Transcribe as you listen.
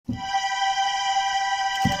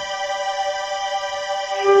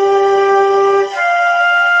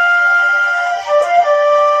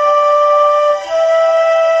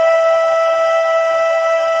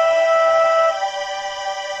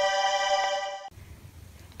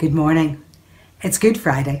Good morning. It's Good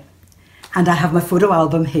Friday and I have my photo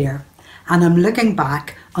album here and I'm looking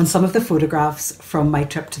back on some of the photographs from my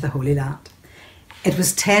trip to the Holy Land. It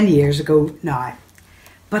was 10 years ago now,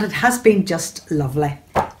 but it has been just lovely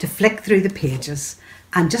to flick through the pages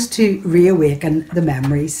and just to reawaken the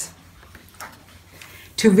memories,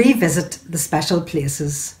 to revisit the special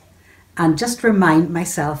places and just remind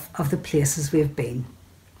myself of the places we've been.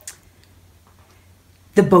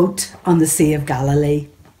 The boat on the Sea of Galilee,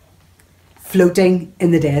 floating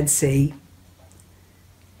in the Dead Sea.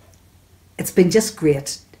 It's been just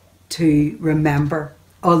great to remember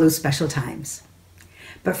all those special times.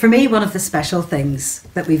 But for me, one of the special things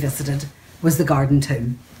that we visited was the Garden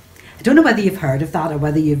Tomb. I don't know whether you've heard of that or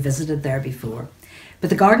whether you've visited there before, but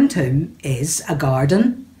the Garden Tomb is a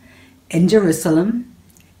garden in Jerusalem.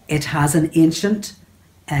 It has an ancient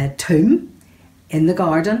tomb in the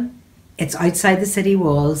garden. It's outside the city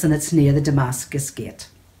walls and it's near the Damascus Gate.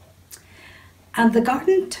 And the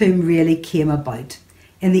Garden Tomb really came about.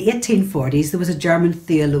 In the 1840s, there was a German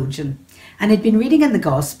theologian and he'd been reading in the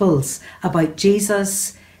Gospels about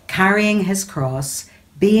Jesus carrying his cross,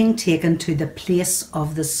 being taken to the place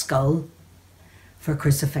of the skull for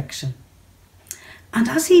crucifixion. And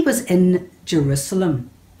as he was in Jerusalem,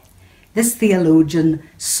 this theologian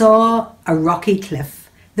saw a rocky cliff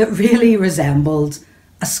that really resembled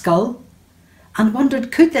a skull and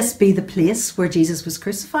wondered, could this be the place where Jesus was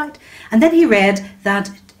crucified? And then he read that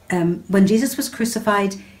when Jesus was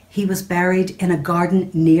crucified, he was buried in a garden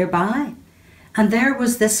nearby. And there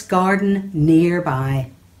was this garden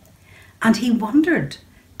nearby. And he wondered,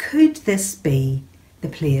 could this be the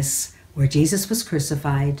place where Jesus was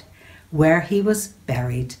crucified, where he was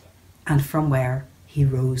buried, and from where he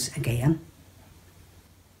rose again?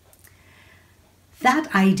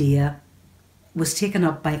 That idea was taken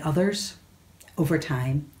up by others over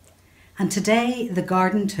time, and today the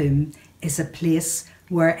Garden Tomb is a place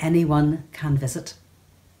where anyone can visit.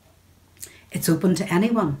 It's open to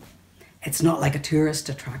anyone. It's not like a tourist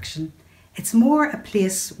attraction. It's more a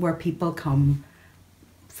place where people come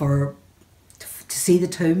to see the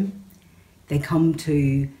tomb. They come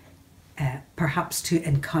to perhaps to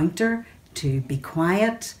encounter, to be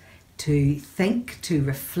quiet, to think, to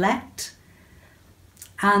reflect.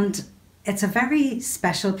 And it's a very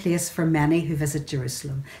special place for many who visit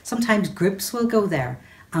Jerusalem. Sometimes groups will go there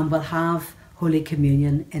and will have Holy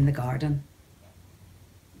Communion in the garden.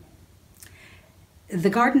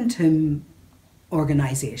 The Garden Tomb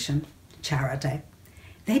organisation, charity,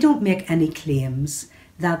 they don't make any claims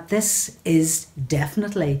that this is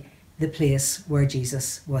definitely the place where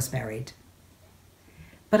Jesus was buried.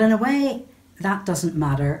 But in a way, that doesn't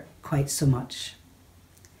matter quite so much.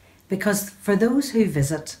 Because for those who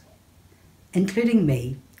visit, including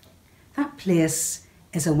me, that place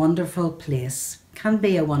is a wonderful place, can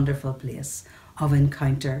be a wonderful place of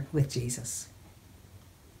encounter with Jesus.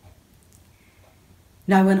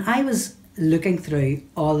 Now, when I was looking through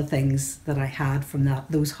all the things that I had from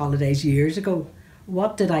those holidays years ago,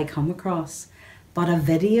 what did I come across but a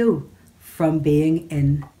video from being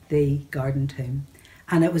in the Garden Tomb?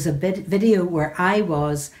 And it was a video where I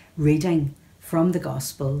was reading from the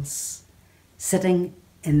Gospels, sitting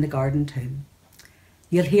in the Garden Tomb.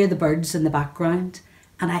 You'll hear the birds in the background,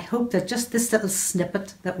 and I hope that just this little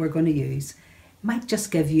snippet that we're going to use might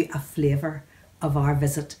just give you a flavour of our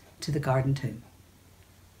visit to the Garden Tomb.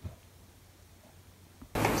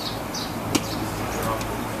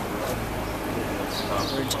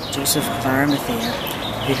 Joseph of Arimathea,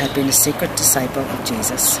 who had been a secret disciple of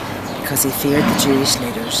Jesus because he feared the Jewish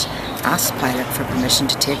leaders, asked Pilate for permission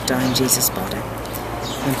to take down Jesus' body.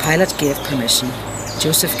 When Pilate gave permission,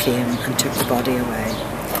 Joseph came and took the body away.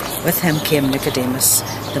 With him came Nicodemus,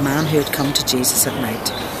 the man who had come to Jesus at night.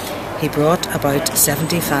 He brought about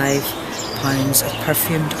 75 pounds of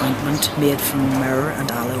perfumed ointment made from myrrh and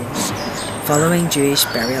aloes, following Jewish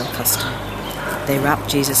burial custom. They wrapped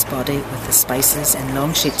Jesus' body with the spices in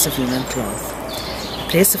long sheets of linen cloth. The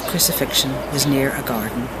place of crucifixion was near a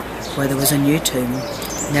garden where there was a new tomb,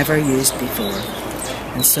 never used before.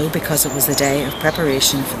 And so, because it was the day of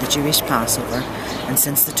preparation for the Jewish Passover, and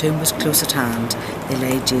since the tomb was close at hand, they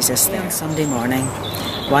laid Jesus there. On Sunday morning,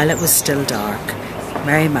 while it was still dark,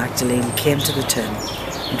 Mary Magdalene came to the tomb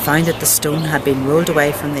and found that the stone had been rolled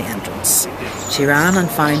away from the entrance. She ran and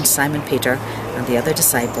found Simon Peter and the other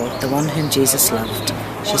disciple, the one whom Jesus loved.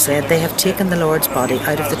 She said, "They have taken the Lord's body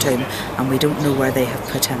out of the tomb, and we don't know where they have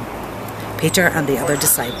put him." Peter and the other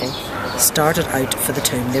disciple started out for the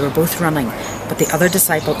tomb. They were both running, but the other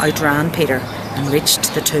disciple outran Peter and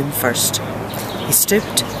reached the tomb first. He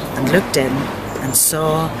stooped and looked in and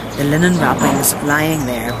saw the linen wrappings lying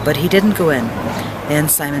there, but he didn't go in. Then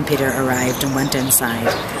Simon Peter arrived and went inside.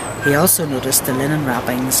 He also noticed the linen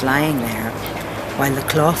wrappings lying there, while the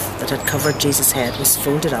cloth that had covered Jesus' head was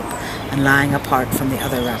folded up and lying apart from the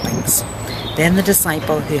other wrappings. Then the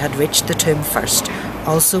disciple who had reached the tomb first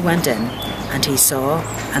also went in, and he saw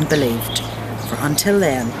and believed, for until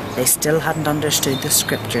then they still hadn't understood the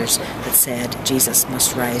scriptures that said Jesus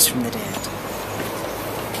must rise from the dead.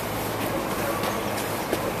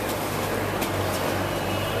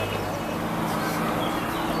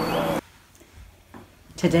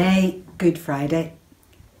 Today, Good Friday,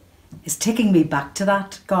 is taking me back to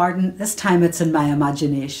that garden. This time it's in my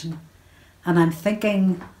imagination, and I'm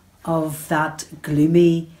thinking of that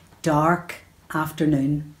gloomy, dark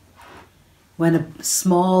afternoon when a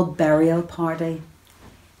small burial party,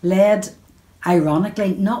 led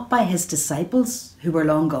ironically not by his disciples who were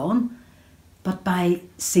long gone, but by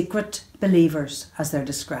secret believers as they're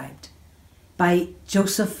described, by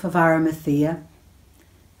Joseph of Arimathea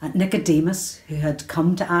and Nicodemus, who had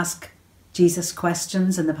come to ask Jesus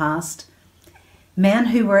questions in the past, men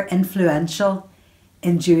who were influential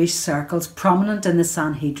in Jewish circles, prominent in the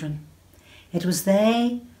Sanhedrin. It was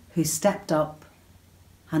they who stepped up,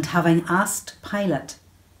 and having asked Pilate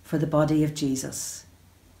for the body of Jesus,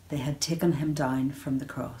 they had taken him down from the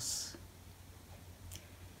cross.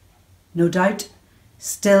 No doubt,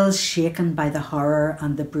 still shaken by the horror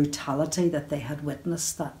and the brutality that they had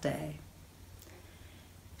witnessed that day.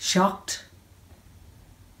 Shocked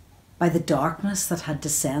by the darkness that had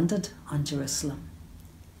descended on Jerusalem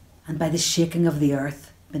and by the shaking of the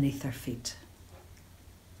earth beneath their feet,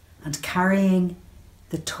 and carrying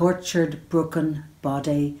the tortured, broken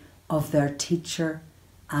body of their teacher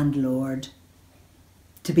and Lord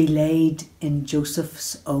to be laid in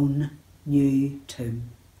Joseph's own new tomb.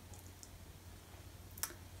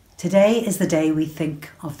 Today is the day we think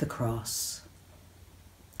of the cross.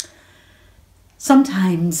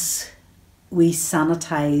 Sometimes we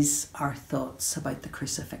sanitize our thoughts about the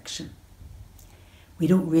crucifixion. We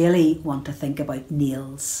don't really want to think about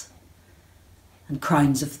nails and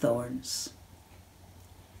crowns of thorns.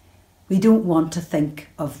 We don't want to think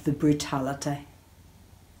of the brutality,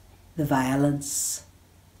 the violence,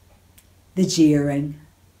 the jeering,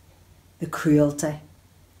 the cruelty,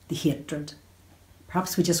 the hatred.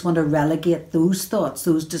 Perhaps we just want to relegate those thoughts,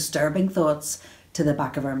 those disturbing thoughts, to the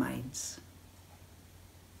back of our minds.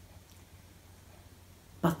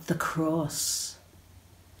 But the cross,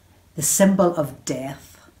 the symbol of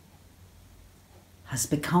death, has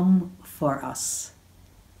become for us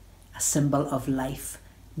a symbol of life,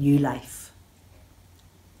 new life.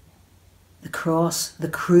 The cross, the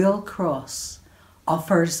cruel cross,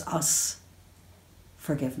 offers us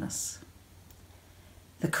forgiveness.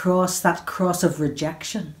 The cross, that cross of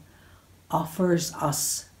rejection, offers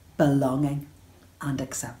us belonging and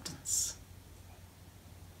acceptance.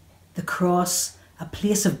 The cross, a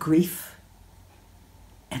place of grief,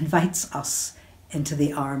 invites us into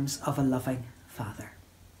the arms of a loving Father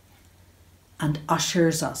and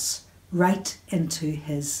ushers us right into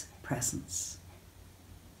his presence.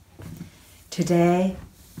 Today,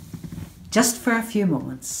 just for a few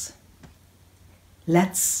moments,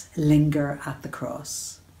 let's linger at the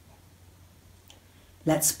cross.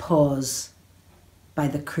 Let's pause by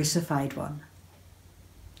the crucified one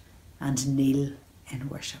and kneel in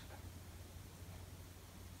worship.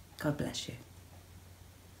 God bless you.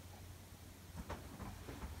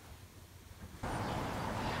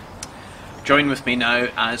 Join with me now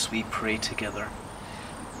as we pray together.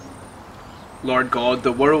 Lord God,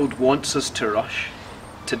 the world wants us to rush,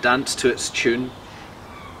 to dance to its tune,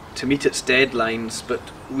 to meet its deadlines,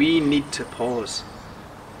 but we need to pause.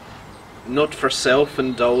 Not for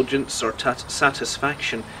self-indulgence or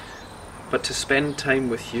satisfaction, but to spend time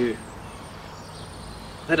with you.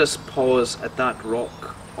 Let us pause at that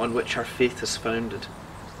rock on which our faith is founded,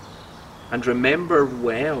 and remember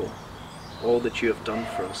well all that you have done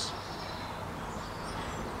for us.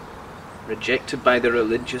 Rejected by the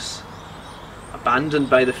religious, abandoned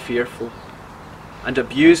by the fearful, and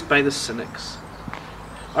abused by the cynics,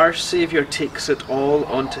 our Saviour takes it all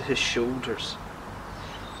onto his shoulders.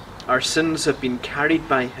 Our sins have been carried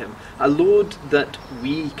by him, a load that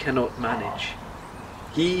we cannot manage.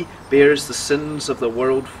 He bears the sins of the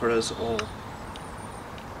world for us all.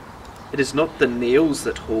 It is not the nails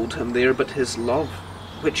that hold him there, but his love,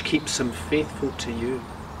 which keeps him faithful to you.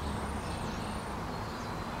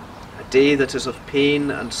 A day that is of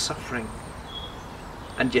pain and suffering,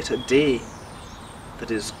 and yet a day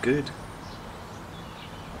that is good.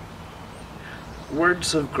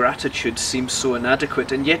 Words of gratitude seem so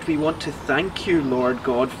inadequate, and yet we want to thank you, Lord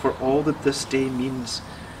God, for all that this day means.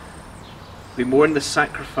 We mourn the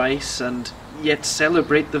sacrifice and yet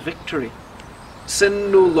celebrate the victory.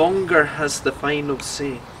 Sin no longer has the final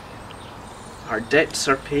say. Our debts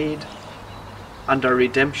are paid and our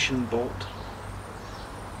redemption bought.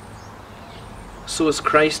 So as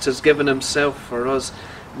Christ has given himself for us,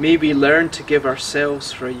 may we learn to give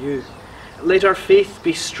ourselves for you. Let our faith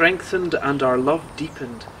be strengthened and our love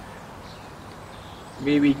deepened.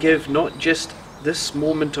 May we give not just this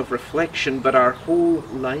moment of reflection, but our whole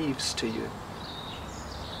lives to you.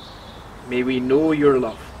 May we know your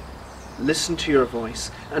love, listen to your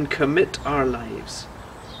voice, and commit our lives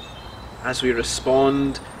as we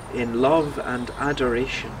respond in love and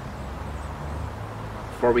adoration.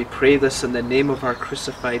 For we pray this in the name of our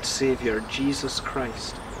crucified Saviour, Jesus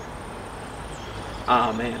Christ.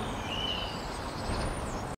 Amen.